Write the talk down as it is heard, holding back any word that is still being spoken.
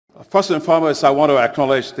First and foremost, I want to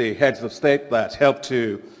acknowledge the heads of state that helped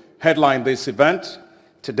to headline this event.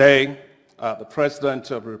 Today, the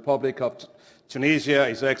President of the Republic of Tunisia,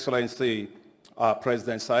 His Excellency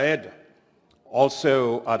President Said,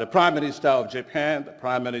 also the Prime Minister of Japan, the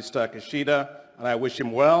Prime Minister Kishida, and I wish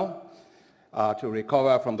him well to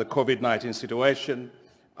recover from the COVID-19 situation.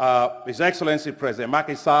 His Excellency President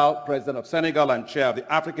Macky Sall, President of Senegal and Chair of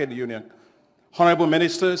the African Union. Honorable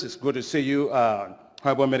Ministers, it's good to see you.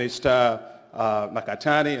 Honorable Minister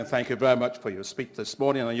Nakatani, and thank you very much for your speech this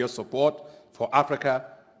morning and your support for Africa.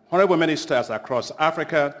 Honorable Ministers across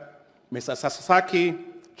Africa, Mr. Sasaki,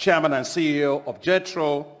 Chairman and CEO of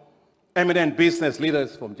JETRO, eminent business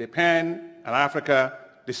leaders from Japan and Africa,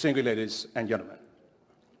 distinguished ladies and gentlemen.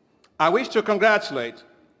 I wish to congratulate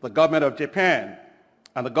the government of Japan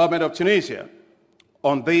and the government of Tunisia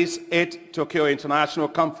on this 8th Tokyo International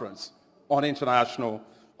Conference on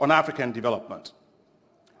African Development.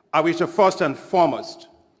 I wish to first and foremost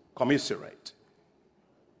commiserate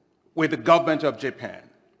with the government of Japan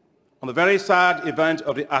on the very sad event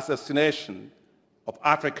of the assassination of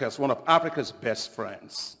one of Africa's best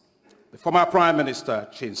friends, the former Prime Minister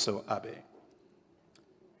Shinzo Abe.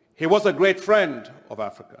 He was a great friend of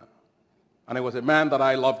Africa, and he was a man that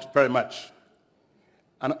I loved very much.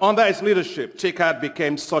 And under his leadership, TICAD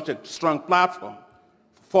became such a strong platform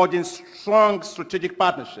for forging strong strategic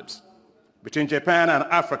partnerships between Japan and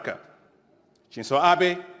Africa. Shinzo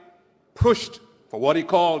Abe pushed for what he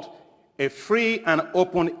called a free and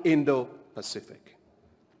open Indo-Pacific.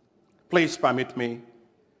 Please permit me,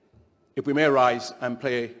 if we may rise and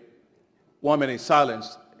play 1 minute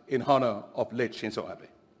silence in honor of late Shinzo Abe.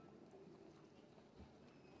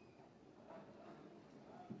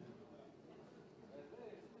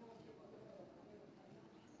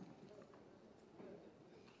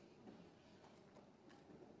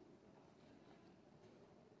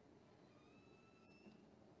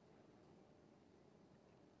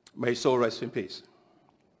 May his soul rest in peace.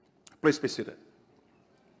 Please be seated.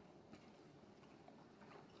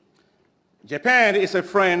 Japan is a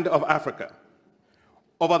friend of Africa.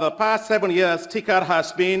 Over the past 7 years, TICAD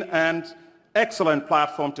has been an excellent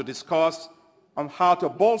platform to discuss on how to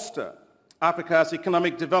bolster Africa's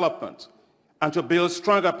economic development and to build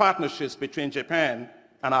stronger partnerships between Japan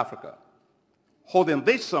and Africa. Holding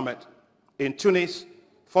this summit in Tunis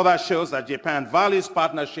further shows that Japan values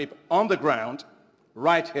partnership on the ground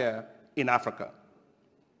right here in Africa.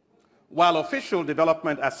 While official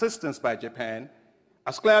development assistance by Japan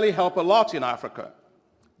has clearly helped a lot in Africa,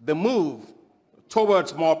 the move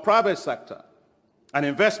towards more private sector and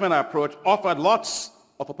investment approach offered lots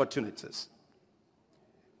of opportunities.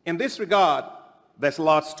 In this regard, there's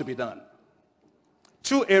lots to be done.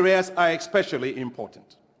 2 areas are especially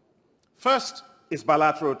important. First is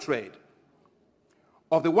bilateral trade.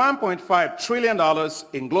 Of the $1.5 trillion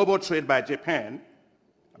in global trade by Japan,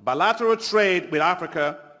 bilateral trade with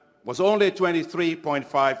Africa was only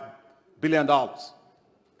 $23.5 billion,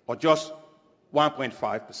 or just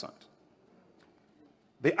 1.5%.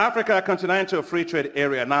 The Africa Continental Free Trade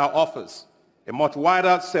Area now offers a much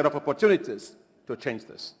wider set of opportunities to change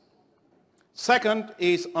this. Second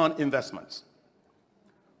is on investments.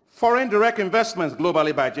 Foreign direct investments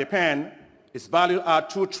globally by Japan is valued at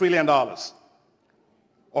 $2 trillion,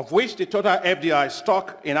 of which the total FDI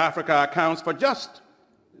stock in Africa accounts for just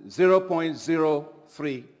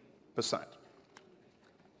 0.03%.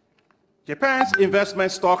 Japan's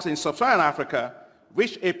investment stocks in sub-Saharan Africa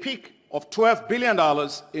reached a peak of $12 billion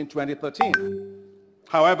in 2013.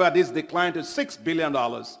 However, this declined to $6 billion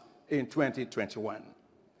in 2021.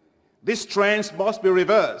 These trends must be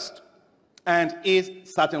reversed, and it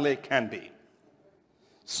certainly can be.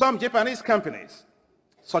 Some Japanese companies,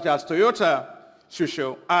 such as Toyota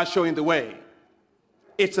Tsusho, are showing the way.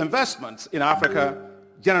 Its investments in Africa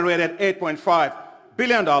generated $8.5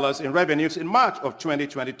 billion in revenues in March of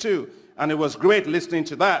 2022, and it was great listening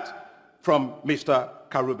to that from Mr.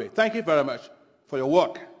 Karube. Thank you very much for your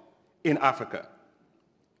work in Africa.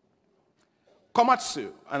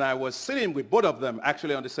 Komatsu, and I was sitting with both of them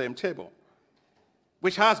actually on the same table,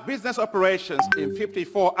 which has business operations in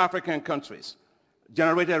 54 African countries,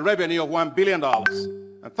 generated revenue of $1 billion.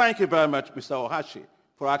 And thank you very much, Mr. Ohashi,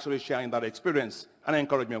 for actually sharing that experience and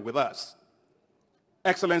encouragement with us.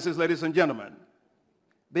 Excellencies, ladies and gentlemen,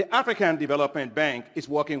 the African Development Bank is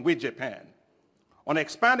working with Japan on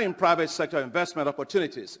expanding private sector investment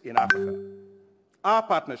opportunities in Africa. Our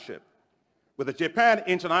partnership with the Japan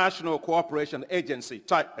International Cooperation Agency,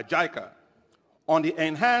 JICA, on the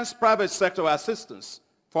Enhanced Private Sector Assistance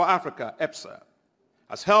for Africa, EPSA,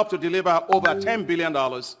 has helped to deliver over $10 billion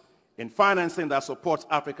in financing that supports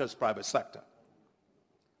Africa's private sector.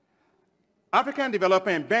 African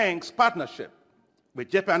Development Bank's partnership with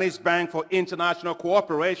Japanese Bank for International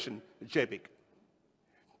Cooperation, JBIC,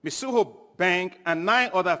 Mizuho Bank, and 9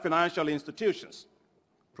 other financial institutions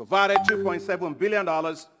provided $2.7 billion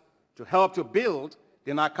to help to build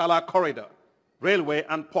the Nacala Corridor railway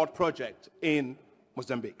and port project in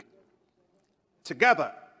Mozambique.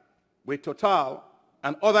 Together with Total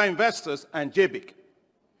and other investors and JBIC,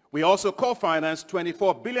 we also co-financed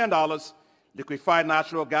 $24 billion liquefied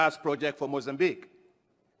natural gas project for Mozambique,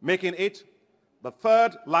 making it the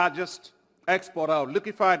 3rd largest exporter of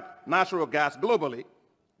liquefied natural gas globally,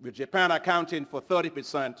 with Japan accounting for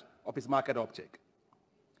 30% of its market uptake.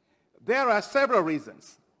 There are several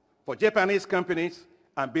reasons for Japanese companies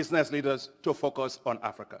and business leaders to focus on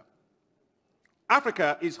Africa.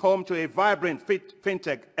 Africa is home to a vibrant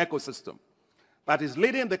fintech ecosystem that is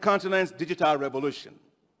leading the continent's digital revolution,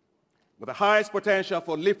 with the highest potential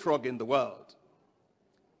for leapfrog in the world.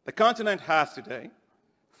 The continent has today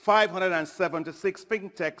 576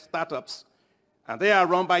 fintech startups, and they are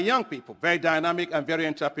run by young people, very dynamic and very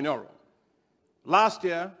entrepreneurial. Last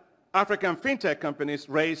year, African fintech companies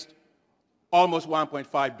raised almost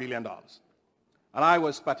 $1.5 billion. And I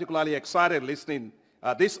was particularly excited listening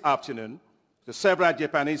this afternoon to several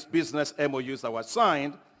Japanese business MOUs that were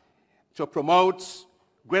signed to promote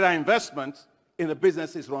greater investment in the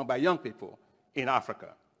businesses run by young people in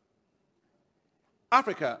Africa.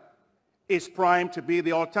 Africa is primed to be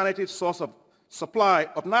the alternative source of supply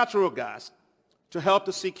of natural gas to help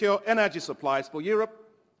to secure energy supplies for Europe,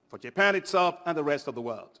 for Japan itself, and the rest of the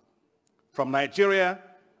world. From Nigeria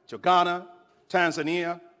to Ghana,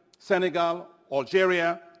 Tanzania, Senegal,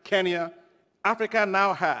 Algeria, Kenya, Africa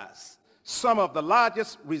now has some of the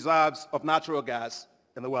largest reserves of natural gas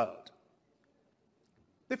in the world.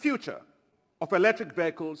 The future of electric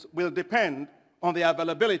vehicles will depend on the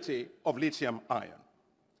availability of lithium ion.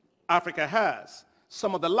 Africa has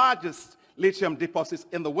some of the largest lithium deposits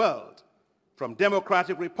in the world, from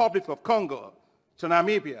Democratic Republic of Congo to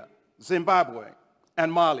Namibia, Zimbabwe,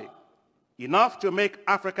 and Mali, enough to make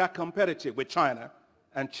Africa competitive with China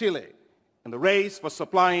and Chile in the race for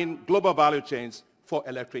supplying global value chains for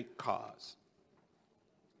electric cars.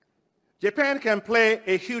 Japan can play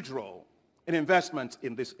a huge role in investments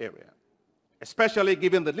in this area, especially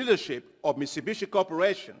given the leadership of Mitsubishi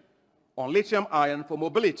Corporation on lithium ion for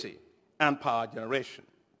mobility and power generation.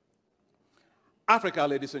 Africa,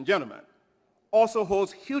 ladies and gentlemen, also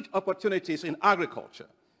holds huge opportunities in agriculture,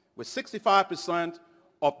 with 65%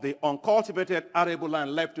 of the uncultivated arable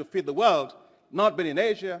land left to feed the world not being in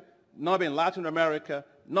Asia, not being in Latin America,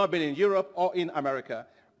 not being in Europe or in America,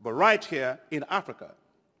 but right here in Africa.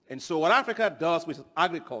 And so what Africa does with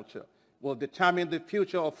agriculture will determine the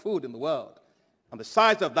future of food in the world. And the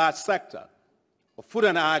size of that sector of food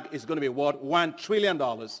and ag is going to be worth $1 trillion,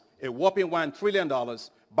 a whopping $1 trillion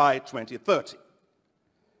by 2030.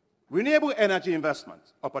 Renewable energy investment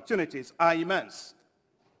opportunities are immense,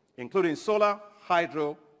 including solar,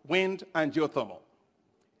 hydro, wind, and geothermal.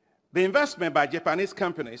 The investment by Japanese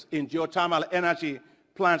companies in geothermal energy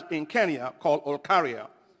plant in Kenya called Olkaria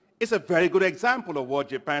is a very good example of what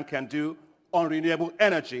Japan can do on renewable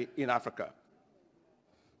energy in Africa.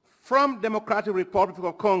 From Democratic Republic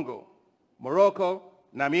of Congo, Morocco,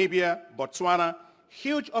 Namibia, Botswana,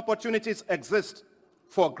 huge opportunities exist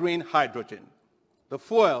for green hydrogen, the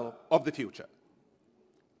fuel of the future.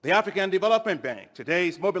 The African Development Bank today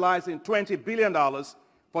is mobilizing $20 billion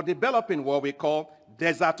for developing what we call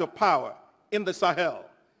desert-to-power in the Sahel,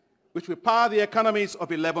 which will power the economies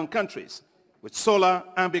of 11 countries with solar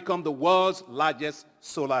and become the world's largest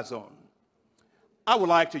solar zone. I would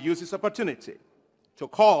like to use this opportunity to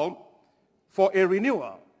call for a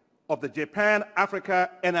renewal of the Japan-Africa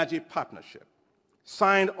Energy Partnership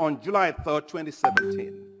signed on July 3,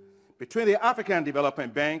 2017 between the African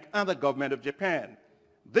Development Bank and the government of Japan,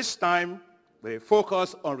 this time with a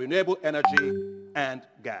focus on renewable energy and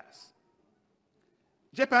gas.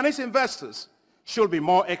 Japanese investors should be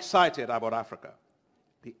more excited about Africa.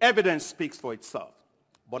 The evidence speaks for itself,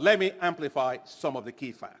 but let me amplify some of the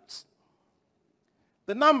key facts.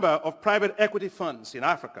 The number of private equity funds in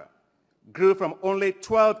Africa grew from only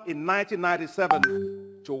 12 in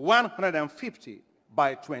 1997 to 150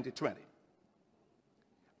 by 2020.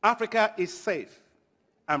 Africa is safe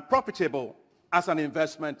and profitable as an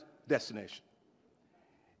investment destination.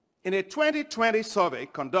 In a 2020 survey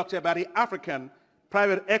conducted by the African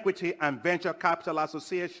Private Equity and Venture Capital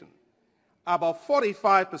Association, about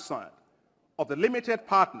 45% of the limited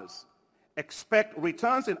partners expect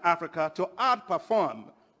returns in Africa to outperform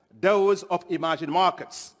those of emerging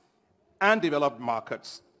markets and developed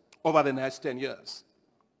markets over the next 10 years.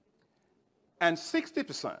 And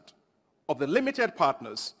 60% of the limited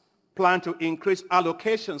partners plan to increase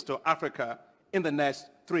allocations to Africa in the next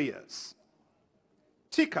 3 years.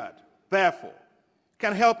 TICAD, therefore,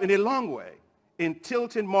 can help in a long way in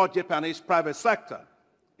tilting more Japanese private sector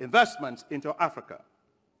investments into Africa.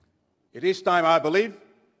 It is time, I believe,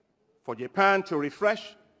 for Japan to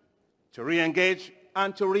refresh, to re-engage,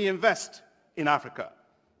 and to reinvest in Africa.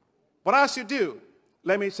 But as you do,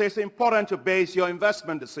 let me say it's important to base your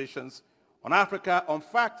investment decisions on Africa on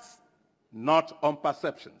facts, not on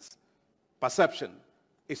perceptions. Perception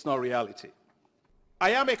is not reality.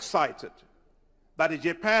 I am excited that the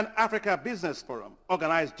Japan-Africa Business Forum,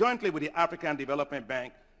 organized jointly with the African Development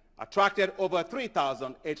Bank, attracted over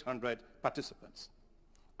 3,800 participants.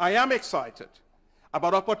 I am excited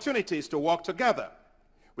about opportunities to work together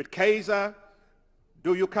with Kaiser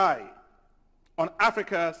Duyukai on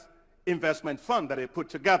Africa's investment fund that they put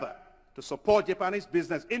together to support Japanese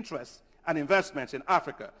business interests and investments in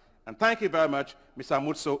Africa. And thank you very much, Mr.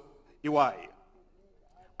 Mutsu Iwai.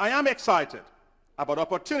 I am excited about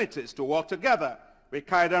opportunities to work together with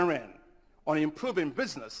Kaidan Ren on improving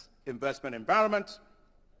business investment environment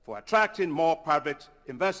for attracting more private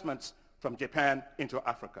investments from Japan into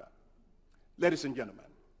Africa. Ladies and gentlemen,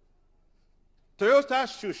 Toyota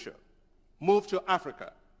Shusho moved to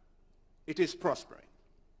Africa. It is prospering.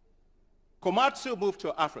 Komatsu moved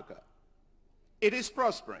to Africa. It is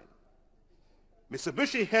prospering.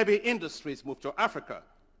 Mitsubishi Heavy Industries moved to Africa.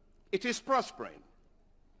 It is prospering.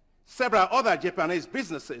 Several other Japanese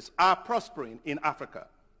businesses are prospering in Africa.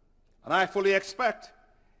 And I fully expect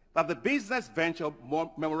that the business venture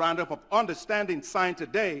memorandum of understanding signed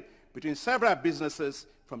today between several businesses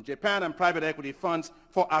from Japan and private equity funds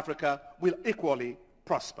for Africa will equally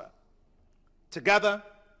prosper. Together,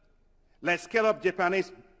 let's scale up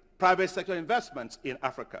Japanese private sector investments in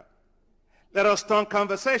Africa. Let us turn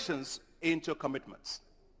conversations into commitments.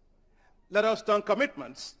 Let us turn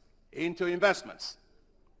commitments into investments.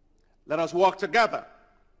 Let us work together.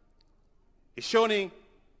 Ishoni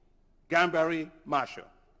Gambari Marshall.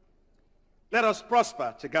 Let us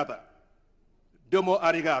prosper together. Domo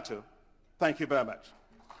arigato. Thank you very much.